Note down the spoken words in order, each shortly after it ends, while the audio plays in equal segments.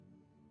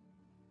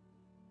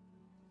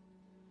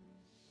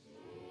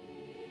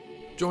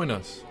Join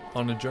us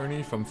on a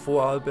journey from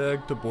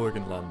Vorarlberg to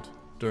Burgenland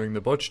during the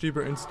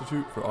Botstieber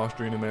Institute for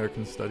Austrian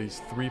American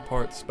Studies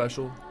 3-part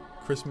special,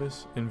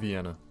 Christmas in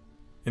Vienna.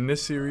 In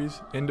this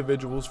series,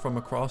 individuals from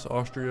across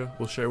Austria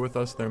will share with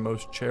us their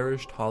most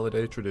cherished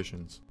holiday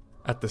traditions.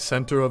 At the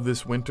center of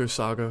this winter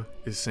saga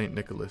is St.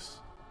 Nicholas,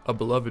 a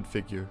beloved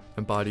figure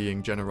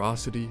embodying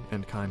generosity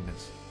and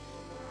kindness.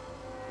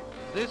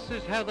 This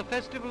is how the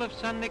festival of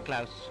St.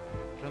 Nikolaus,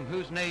 from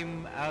whose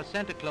name our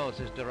Santa Claus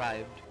is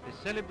derived, is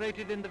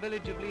celebrated in the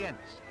village of Lienz,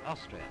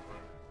 Austria.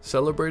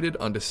 Celebrated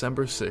on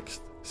December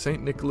 6th,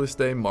 St. Nicholas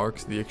Day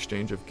marks the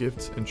exchange of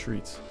gifts and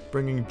treats,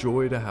 bringing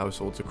joy to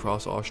households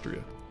across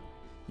Austria.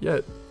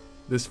 Yet,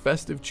 this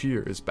festive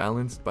cheer is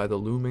balanced by the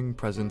looming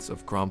presence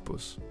of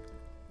Krampus,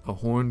 a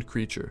horned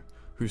creature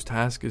whose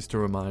task is to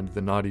remind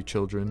the naughty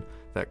children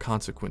that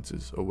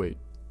consequences await.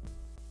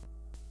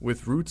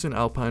 With roots in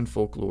Alpine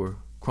folklore,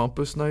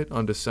 Krampus Night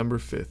on December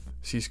 5th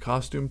sees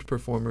costumed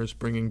performers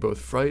bringing both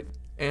fright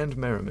and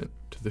merriment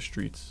to the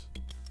streets.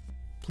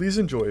 Please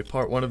enjoy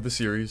part 1 of the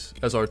series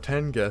as our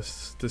 10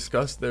 guests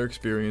discuss their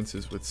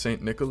experiences with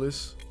St.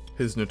 Nicholas,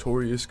 his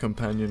notorious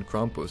companion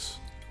Krampus,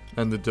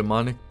 and the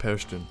demonic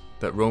Perchten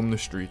that roam the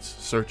streets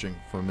searching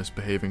for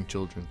misbehaving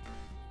children.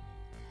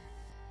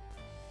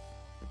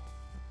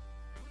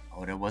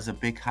 Oh, that was a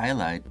big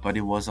highlight, but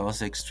it was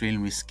also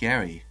extremely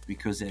scary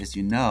because, as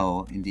you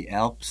know, in the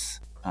Alps,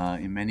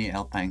 in many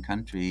Alpine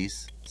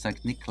countries,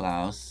 St.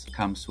 Nikolaus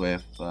comes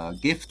with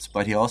gifts,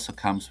 but he also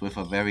comes with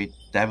a very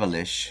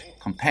devilish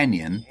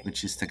companion,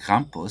 which is the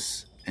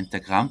Krampus. And the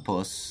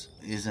Krampus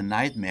is a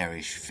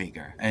nightmarish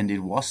figure. And it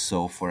was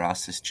so for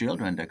us as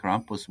children. The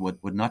Krampus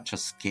would not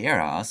just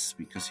scare us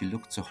because he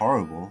looked so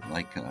horrible,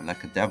 like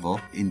a devil.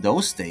 In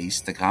those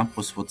days, the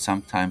Krampus would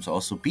sometimes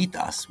also beat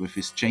us with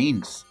his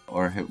chains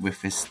or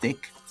with his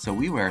stick. So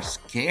we were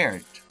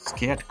scared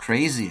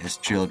crazy as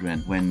children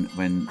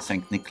when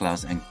St.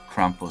 Nikolaus and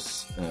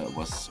Krampus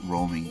was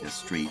roaming the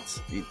streets.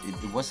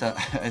 It was,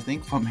 I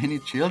think, for many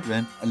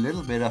children, a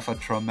little bit of a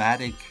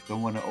traumatic,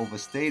 don't want to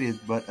overstate it,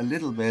 but a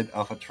little bit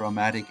of a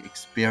traumatic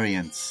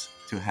experience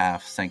to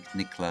have St.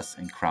 Nikolaus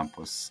and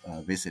Krampus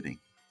visiting.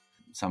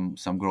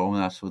 Some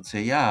grown-ups would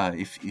say, yeah,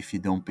 if you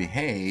don't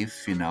behave,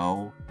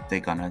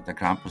 the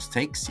Krampus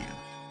takes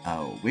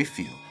you with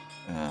you,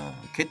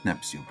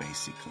 kidnaps you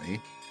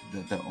basically.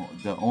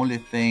 The only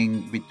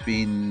thing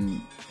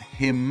between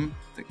him,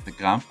 the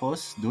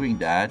Krampus, doing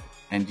that,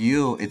 and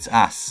you, it's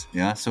us,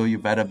 yeah. So you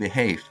better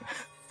behave,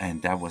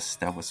 and that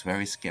was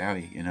very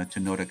scary, to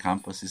know the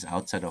Krampus is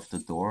outside of the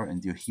door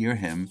and you hear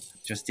him.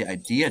 Just the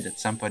idea that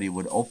somebody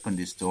would open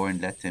this door and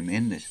let him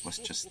in, it was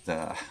just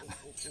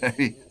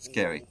very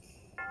scary.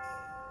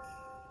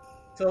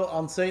 So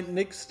on St.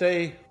 Nick's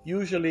Day,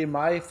 usually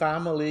my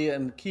family,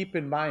 and keep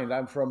in mind,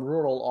 I'm from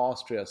rural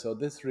Austria, so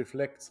this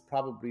reflects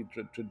probably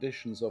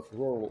traditions of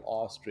rural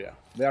Austria,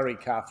 very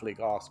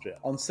Catholic Austria.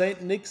 On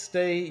St. Nick's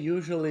Day,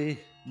 usually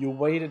you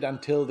waited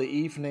until the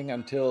evening,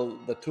 until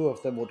the two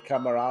of them would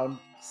come around.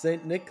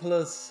 St.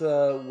 Nicholas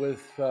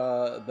with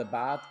the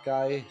bad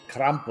guy,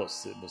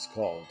 Krampus it was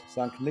called,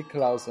 St.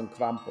 Nikolaus and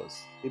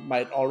Krampus. It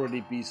might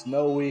already be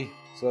snowy,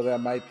 so there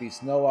might be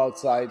snow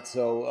outside,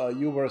 so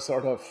you were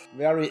sort of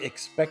very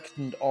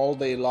expectant all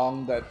day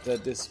long that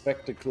this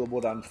spectacle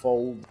would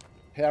unfold.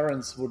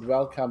 Parents would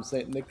welcome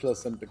St.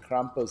 Nicholas and the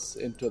Krampus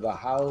into the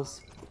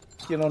house.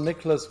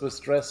 Nicholas was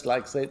dressed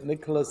like St.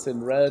 Nicholas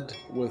in red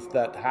with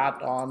that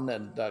hat on,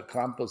 and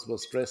Krampus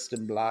was dressed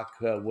in black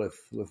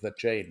with a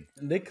chain.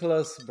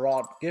 Nicholas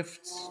brought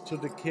gifts to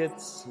the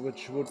kids,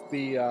 which would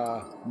be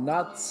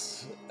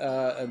nuts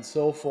and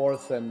so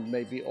forth, and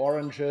maybe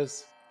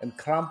oranges. And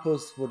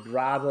Krampus would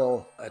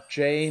rattle a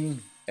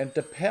chain. And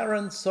the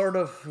parents sort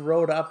of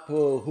wrote up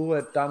who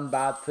had done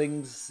bad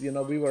things.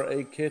 We were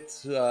 8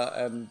 kids,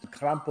 and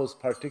Krampus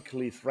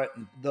particularly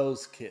threatened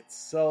those kids.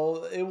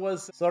 So it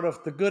was sort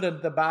of the good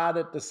and the bad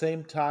at the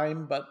same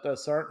time, but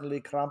certainly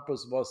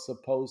Krampus was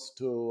supposed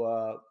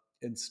to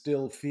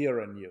instill fear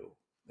in you.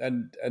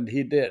 And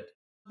he did.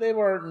 They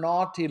were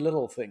naughty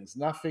little things,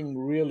 nothing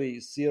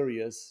really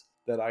serious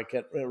that I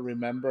can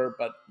remember,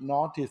 but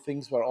naughty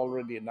things were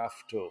already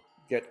enough to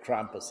get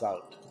Krampus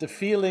out. The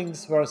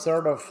feelings were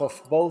sort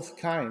of both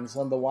kinds.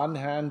 On the one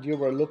hand, you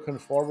were looking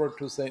forward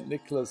to St.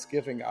 Nicholas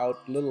giving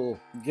out little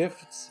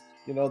gifts,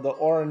 the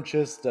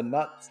oranges, the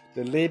nuts,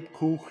 the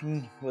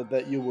Lebkuchen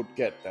that you would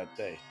get that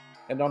day.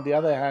 And on the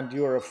other hand,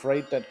 you were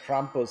afraid that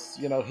Krampus,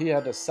 he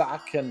had a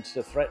sack, and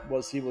the threat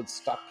was he would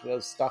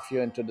stuff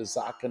you into the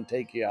sack and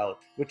take you out,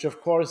 which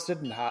of course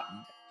didn't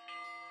happen.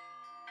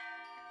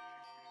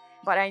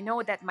 But I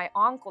know that my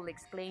uncle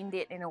explained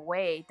it in a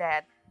way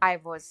that I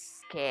was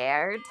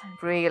scared,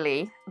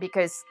 really,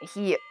 because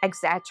he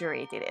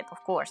exaggerated it,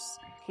 of course.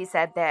 He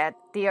said that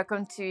they are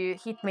going to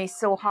hit me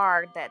so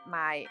hard that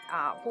my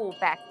whole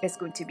back is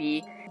going to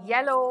be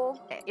yellow,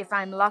 if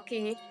I'm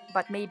lucky,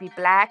 but maybe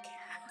black.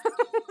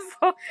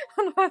 So,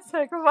 and I was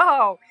like,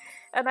 wow.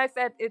 And I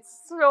said, it's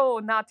so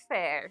not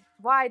fair.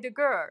 Why the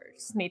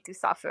girls need to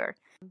suffer?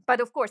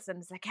 But of course, then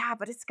it's like, yeah,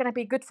 but it's going to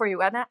be good for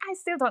you. And I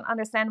still don't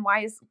understand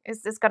why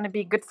is this going to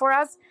be good for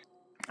us.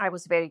 I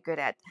was very good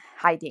at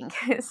hiding.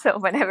 So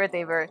whenever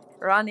they were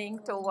running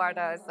toward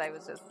us, I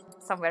was just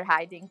somewhere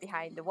hiding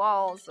behind the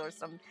walls or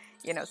some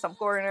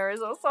corners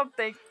or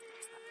something.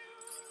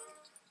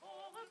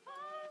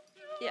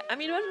 Yeah, I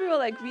mean, when we were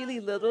like really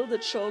little, the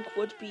joke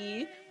would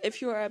be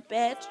if you're a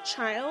bad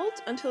child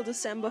until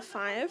December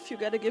 5, you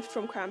get a gift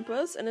from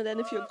Krampus, and then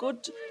if you're a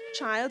good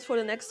child for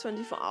the next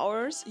 24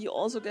 hours, you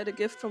also get a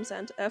gift from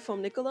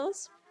from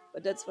Nikolaus.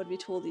 But that's what we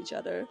told each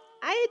other.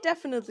 I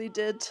definitely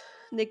did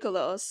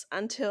Nikolaus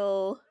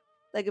until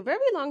like a very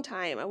long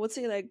time. I would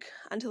say like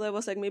until I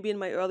was like maybe in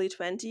my early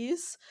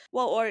 20s.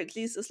 Well, or at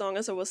least as long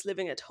as I was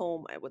living at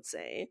home, I would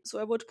say. So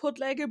I would put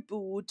like a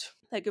boot,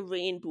 like a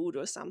rain boot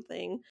or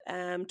something,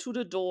 to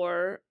the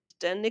door.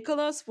 Then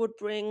Nicholas would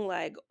bring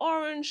like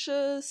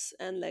oranges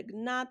and like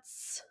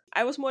nuts.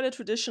 I was more the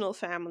traditional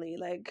family.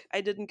 Like I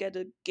didn't get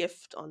a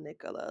gift on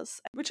Nicholas,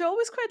 which I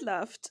always quite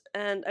loved.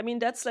 And I mean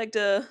that's like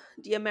the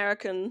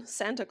American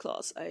Santa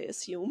Claus, I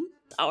assume.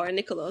 Our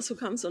Nicholas who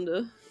comes on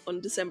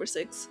December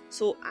 6th.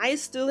 So I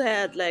still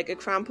had like a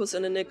Krampus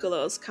and a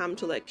Nikolaus come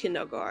to like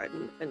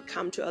kindergarten and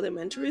come to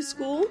elementary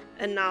school.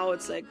 And now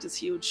it's like this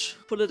huge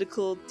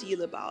political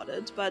deal about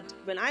it. But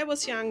when I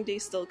was young, they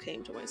still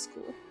came to my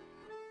school.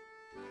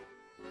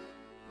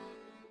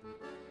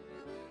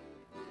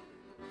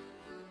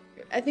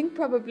 I think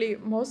probably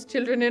most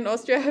children in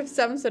Austria have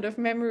some sort of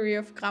memory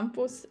of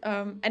Krampus.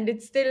 And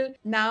it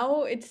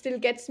still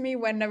gets me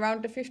when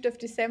around the 5th of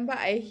December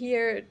I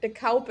hear the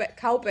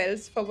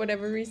cowbells for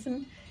whatever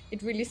reason.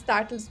 It really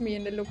startles me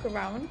and I look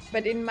around.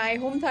 But in my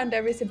hometown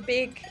there is a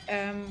big,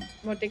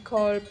 what they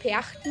call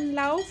Perchten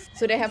lauf.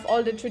 So they have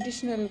all the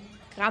traditional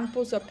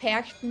Krampus or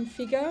Perchten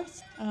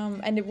figures.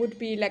 And it would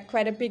be like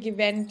quite a big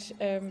event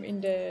in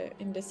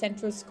the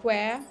central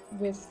square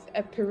with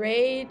a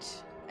parade.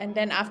 And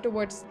then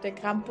afterwards, the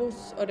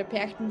Krampus or the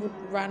Perchten would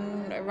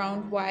run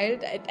around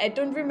wild. I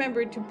don't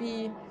remember it to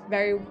be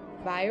very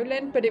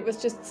violent, but it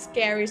was just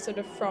scary sort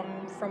of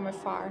from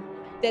afar.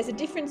 There's a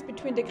difference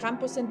between the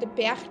Krampus and the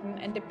Perchten.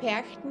 And the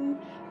Perchten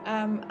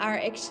are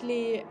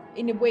actually,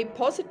 in a way,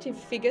 positive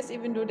figures,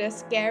 even though they're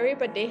scary,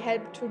 but they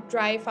help to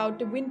drive out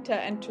the winter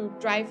and to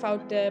drive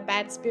out the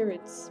bad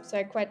spirits. So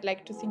I quite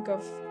like to think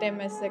of them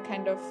as a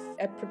kind of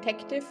a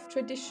protective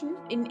tradition.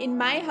 In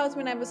my house,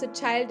 when I was a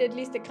child, at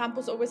least the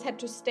Krampus always had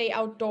to stay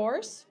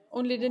outdoors.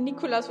 Only the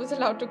Nikolaus was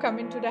allowed to come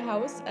into the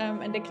house,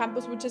 and the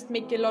Krampus would just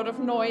make a lot of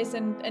noise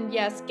and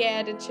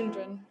scare the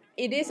children.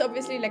 It is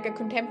obviously like a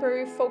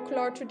contemporary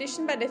folklore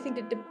tradition, but I think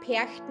that the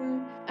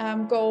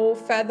Perchten go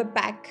further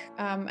back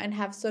and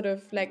have sort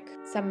of like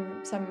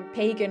some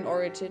pagan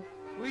origin.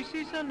 We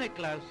see St.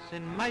 Nikolaus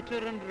in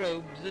mitre and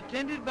robes,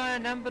 attended by a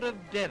number of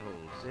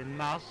devils in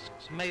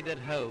masks made at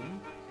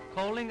home,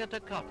 calling at a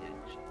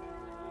cottage.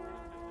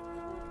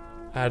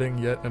 Adding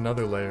yet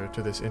another layer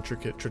to this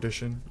intricate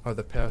tradition are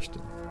the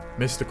Perchten,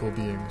 mystical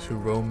beings who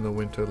roam the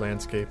winter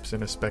landscapes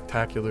in a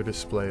spectacular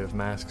display of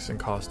masks and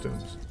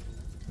costumes.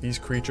 These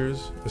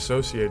creatures,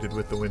 associated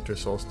with the winter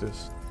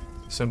solstice,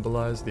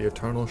 symbolize the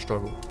eternal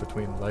struggle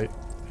between light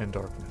and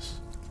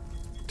darkness.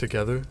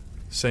 Together,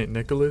 St.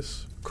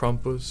 Nicholas,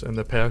 Krampus, and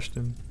the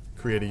Perchten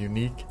create a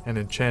unique and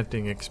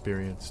enchanting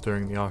experience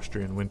during the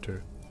Austrian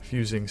winter,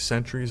 fusing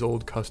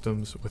centuries-old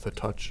customs with a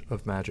touch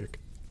of magic.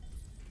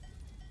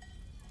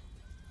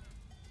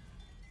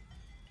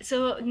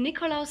 So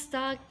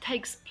Nikolaustag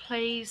takes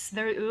place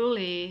very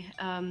early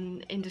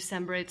in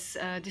December. It's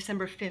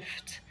December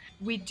 5th.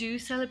 We do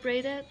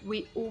celebrate it.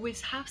 We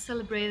always have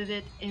celebrated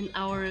it in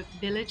our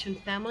village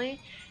and family.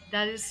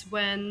 That is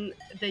when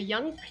the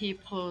young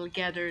people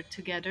gather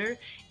together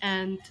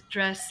and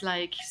dress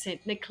like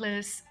St.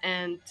 Nicholas,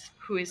 and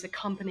who is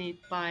accompanied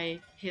by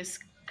his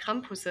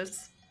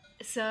Krampuses.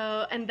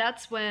 And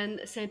that's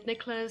when St.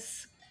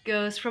 Nicholas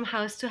goes from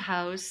house to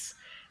house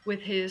with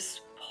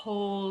his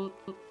pole,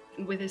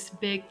 with his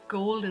big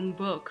golden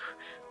book,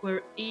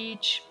 where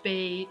each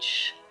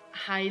page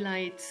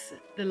highlights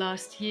the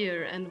last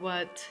year and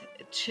what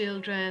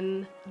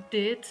children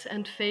did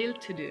and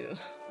failed to do.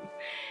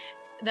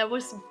 That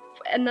was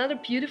another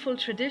beautiful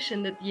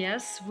tradition that,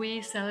 yes,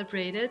 we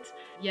celebrated,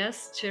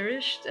 yes,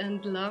 cherished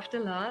and loved a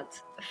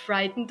lot,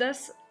 frightened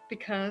us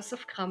because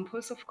of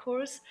Krampus, of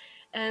course.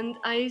 And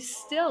I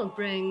still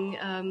bring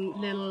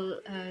little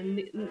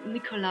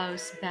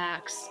Nikolaus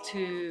bags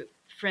to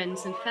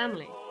friends and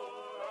family.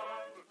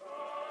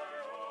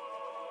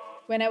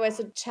 When I was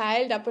a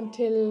child, up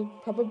until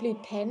probably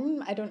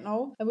 10, I don't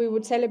know, we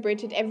would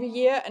celebrate it every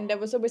year, and there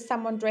was always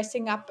someone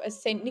dressing up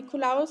as St.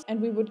 Nikolaus,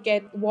 and we would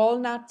get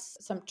walnuts,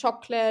 some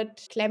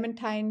chocolate,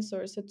 clementines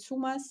or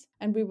satsumas,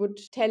 and we would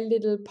tell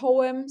little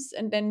poems,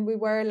 and then we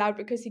were allowed,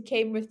 because he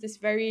came with this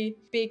very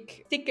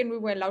big stick, and we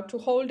were allowed to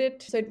hold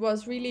it. So it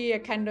was really a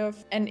kind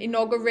of an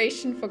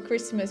inauguration for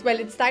Christmas. Well,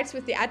 it starts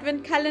with the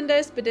Advent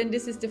calendars, but then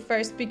this is the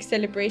first big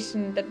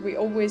celebration that we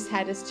always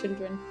had as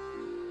children.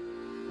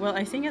 Well,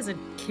 I think as a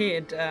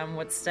kid,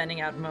 what's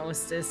standing out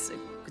most is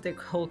the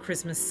whole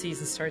Christmas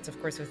season starts,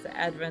 of course, with the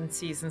Advent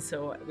season.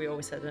 So we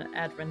always had an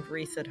Advent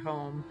wreath at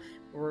home.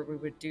 where we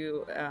would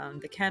do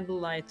the candle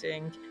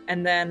lighting.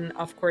 And then,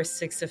 of course,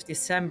 6th of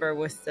December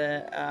with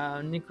the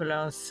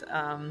Nikolaus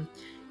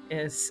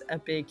is a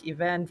big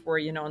event where,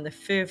 on the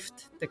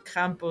 5th, the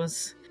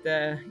Krampus,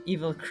 the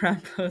evil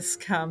Krampus,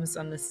 comes.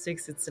 On the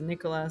 6th, it's the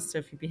Nikolaus. So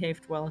if you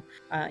behaved well,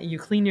 you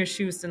clean your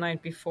shoes the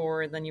night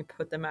before, then you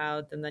put them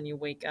out, and then you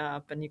wake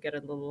up and you get a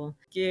little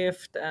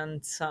gift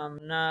and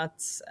some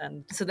nuts.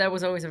 And so that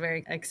was always a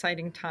very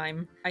exciting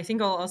time. I think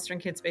all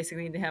Austrian kids,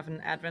 basically, they have an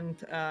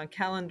advent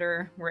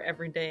calendar where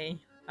every day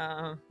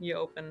you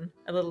open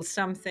a little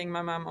something.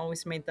 My mom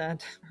always made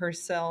that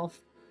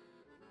herself.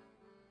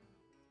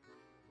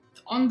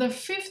 On the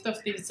 5th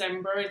of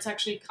December, it's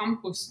actually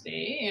Krampus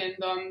Day,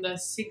 and on the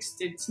 6th,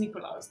 it's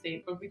Nikolaus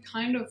Day. But we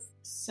kind of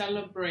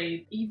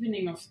celebrate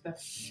evening of the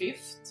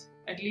 5th.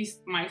 At least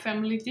my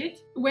family did.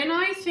 When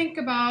I think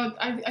about,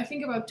 I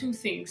think about two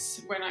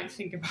things when I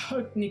think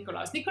about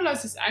Nikolaus.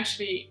 Nikolaus is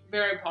actually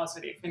very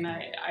positive, and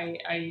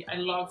I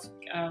love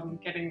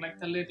getting like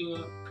the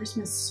little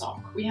Christmas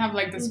sock. We have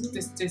like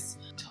this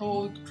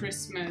toad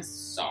Christmas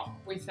sock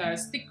with a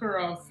sticker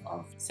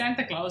of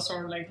Santa Claus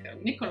or like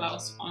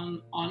Nikolaus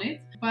on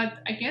it. But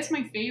I guess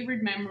my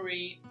favorite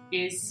memory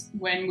is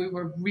when we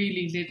were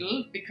really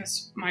little,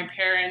 because my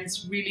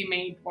parents really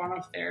made one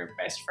of their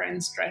best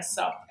friends dress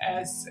up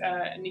as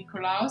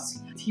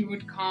Nikolaus. He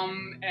would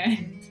come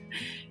and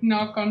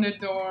knock on the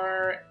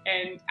door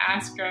and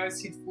ask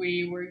us if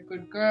we were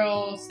good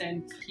girls,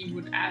 and he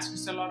would ask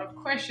us a lot of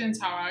questions,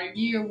 how our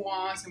year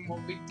was and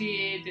what we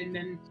did, and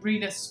then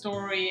read a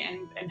story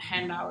and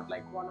hand out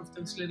like one of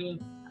those little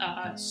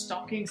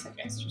stockings, I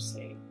guess you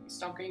say.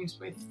 Stockings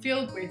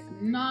filled with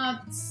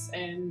nuts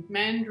and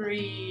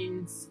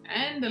mandarins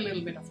and a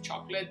little bit of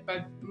chocolate.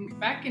 But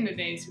back in the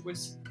days, it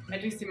was,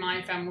 at least in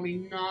my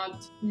family,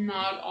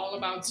 not all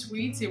about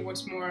sweets. It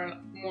was more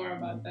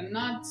about the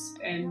nuts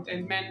and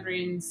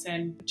mandarins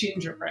and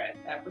gingerbread.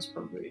 That was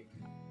probably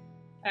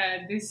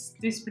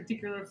this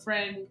particular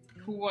friend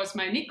who was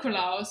my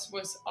Nikolaus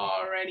was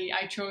already,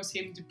 I chose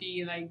him to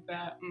be like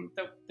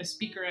the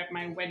speaker at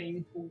my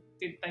wedding, who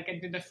did I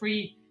did a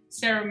free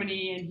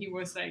ceremony, and he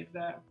was like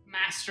the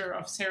master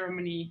of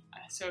ceremony,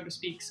 so to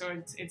speak. So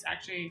it's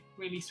actually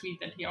really sweet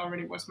that he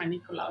already was my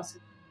Nikolaus.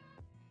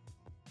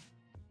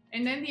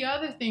 And then the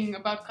other thing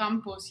about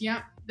Krampus,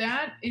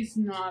 that is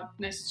not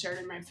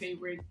necessarily my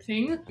favorite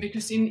thing,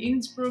 because in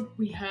Innsbruck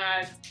we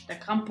had the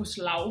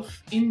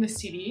Krampuslauf in the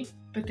city,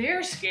 but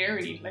they're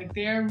scary. Like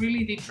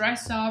they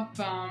dress up,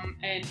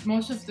 and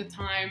most of the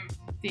time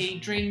they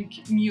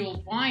drink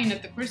mule wine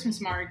at the Christmas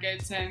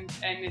markets, and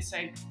it's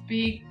like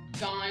big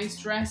guys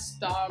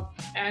dressed up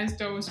as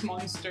those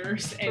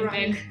monsters and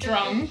then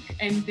drunk,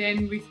 and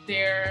then with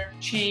their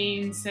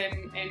chains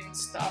and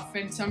stuff,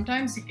 and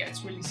sometimes it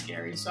gets really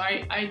scary. So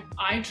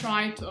I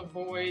try to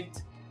avoid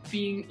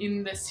being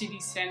in the city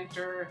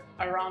center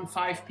around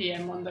 5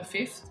 p.m. on the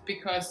 5th,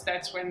 because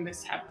that's when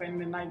this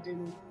happened, and I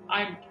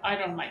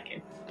don't like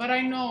it. But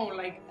I know,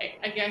 like,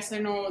 I guess I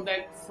know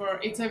that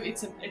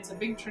it's a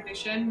big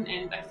tradition,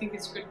 and I think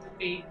it's good that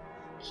they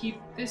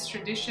keep this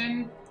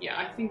tradition. Yeah,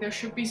 I think there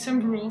should be some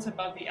rules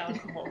about the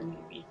alcohol,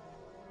 maybe.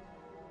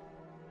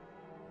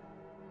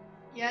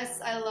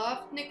 Yes, I love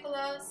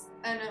Nikolaus,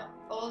 and I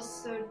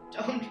also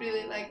don't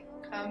really like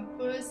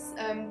Krampus.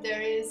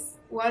 There is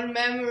one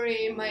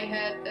memory in my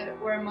head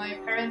where my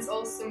parents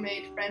also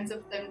made friends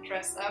of them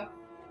dress up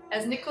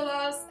as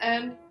Nikolaus,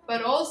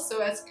 but also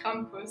as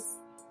Krampus.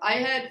 I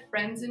had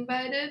friends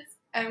invited,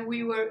 and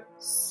we were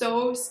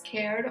so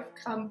scared of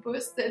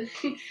Krampus that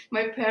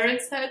my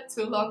parents had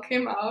to lock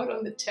him out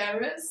on the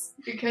terrace,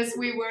 because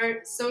we were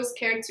so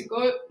scared to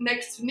go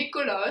next to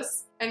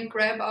Nikolaus and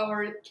grab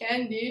our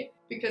candy,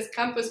 because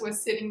Krampus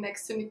was sitting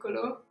next to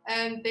Nicolo.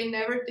 And they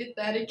never did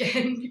that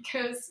again,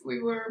 because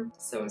we were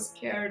so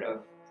scared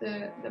of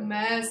the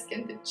mask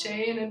and the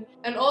chain.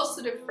 And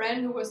also the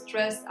friend who was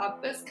dressed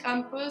up as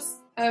Krampus,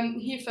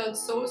 he felt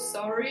so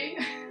sorry.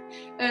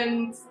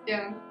 And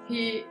yeah,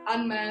 he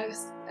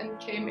unmasked and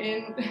came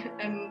in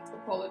and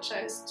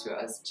apologized to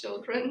us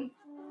children.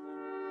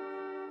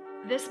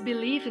 This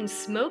belief in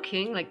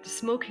smoking, like the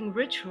smoking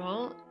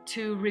ritual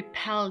to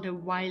repel the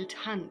wild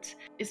hunt,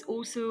 is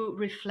also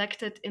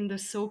reflected in the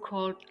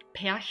so-called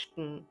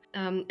Perchten.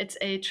 It's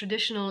a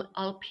traditional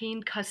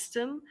Alpine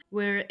custom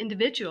where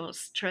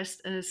individuals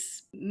dressed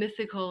as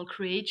mythical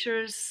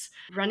creatures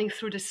running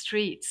through the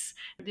streets.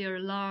 They are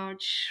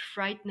large,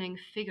 frightening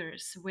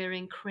figures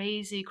wearing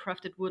crazy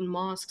crafted wooden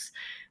masks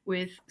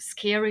with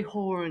scary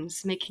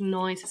horns, making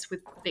noises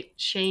with big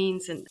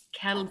chains and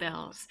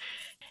kettlebells.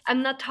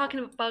 I'm not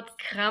talking about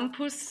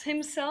Krampus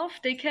himself.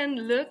 They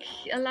can look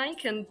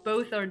alike, and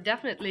both are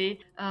definitely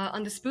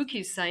on the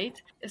spooky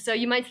side. So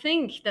you might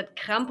think that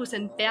Krampus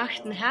and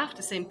Perchten have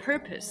the same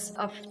purpose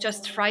of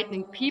just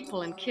frightening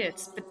people and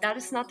kids, but that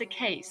is not the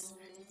case.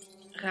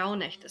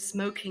 Rauhnächte,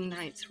 smoking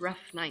nights,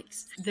 rough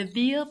nights. The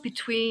veil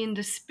between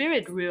the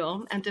spirit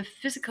realm and the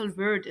physical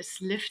world is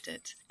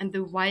lifted, and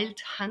the wild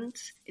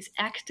hunt is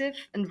active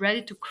and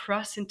ready to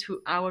cross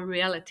into our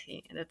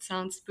reality. And that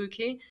sounds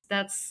spooky.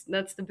 That's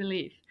the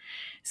belief.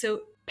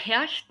 So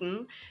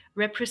Perchten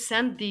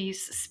represent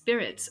these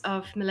spirits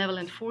of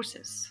malevolent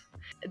forces.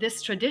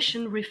 This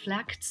tradition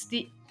reflects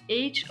the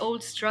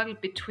age-old struggle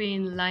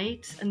between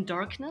light and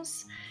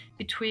darkness,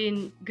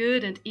 between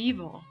good and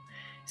evil.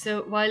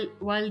 So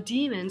while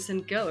demons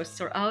and ghosts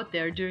are out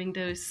there during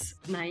those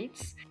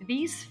nights,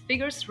 these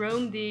figures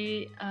roam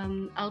the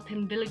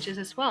Alpine villages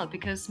as well,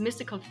 because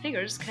mystical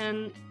figures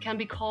can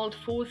be called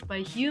forth by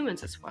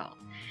humans as well.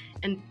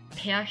 And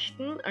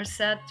Perchten are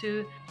said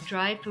to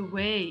drive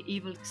away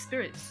evil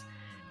spirits.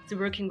 So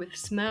working with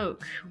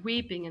smoke,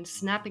 weeping and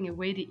snapping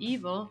away the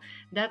evil,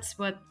 that's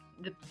what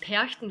the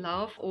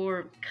Perchtenlauf,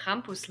 or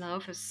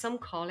Krampuslauf as some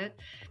call it,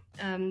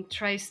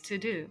 tries to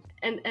do.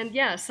 And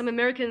yeah, some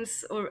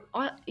Americans or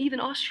even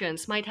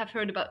Austrians might have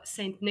heard about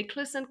St.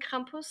 Nicholas and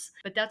Krampus,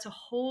 but that's a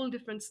whole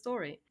different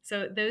story.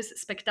 So those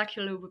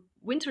spectacular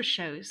winter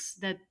shows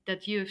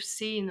that you've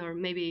seen or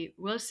maybe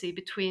will see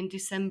between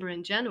December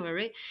and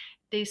January,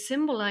 they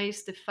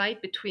symbolize the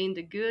fight between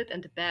the good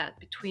and the bad,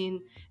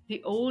 between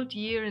the old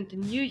year and the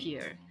new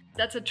year.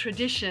 That's a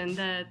tradition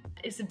that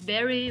is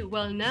very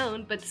well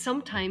known, but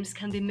sometimes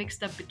can be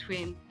mixed up with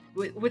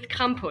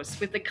Krampus,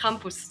 with the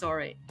Krampus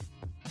story.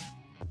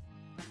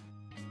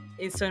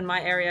 So in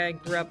my area, I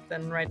grew up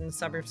then right in the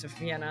suburbs of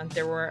Vienna.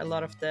 There were a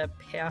lot of the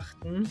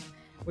Perchten,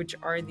 which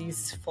are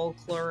these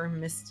folklore,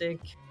 mystic,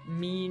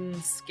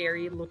 mean,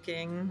 scary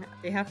looking.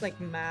 They have like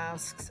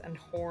masks and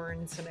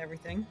horns and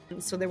everything.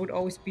 So there would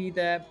always be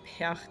the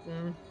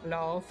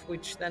Perchtenlauf,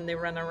 which then they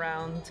run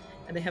around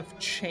and they have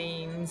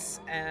chains,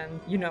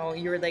 and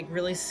you're like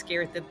really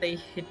scared that they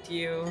hit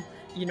you.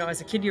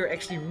 As a kid you're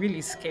actually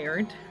really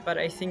scared, but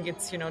I think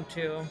it's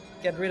to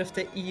get rid of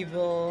the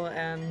evil,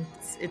 and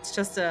it's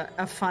just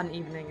a fun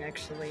evening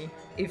actually,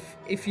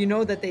 if you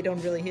know that they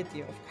don't really hit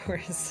you, of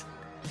course.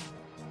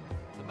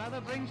 The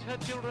mother brings her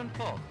children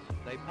forth.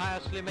 They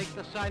piously make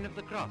the sign of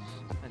the cross,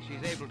 and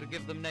she's able to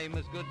give them name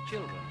as good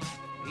children.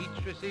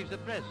 Each receives a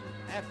present,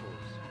 apples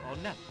or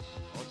nuts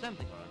or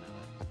something or another.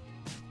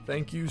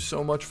 Thank you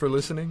so much for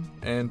listening,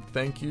 and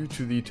thank you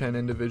to the 10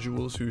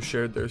 individuals who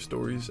shared their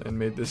stories and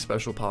made this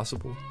special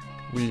possible.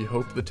 We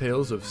hope the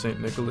tales of St.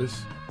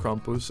 Nicholas,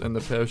 Krampus, and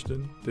the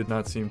Perchten did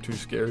not seem too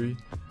scary,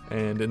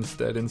 and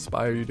instead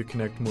inspire you to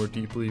connect more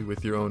deeply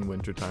with your own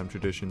wintertime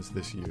traditions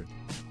this year.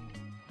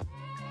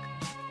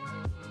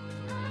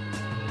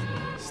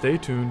 Stay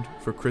tuned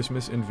for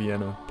Christmas in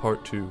Vienna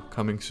Part 2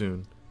 coming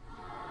soon.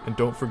 And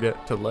don't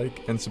forget to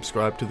like and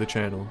subscribe to the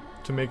channel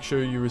to make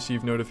sure you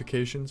receive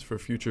notifications for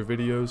future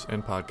videos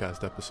and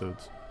podcast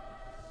episodes.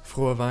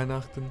 Frohe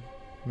Weihnachten,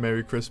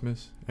 Merry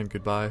Christmas, and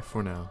goodbye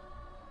for now.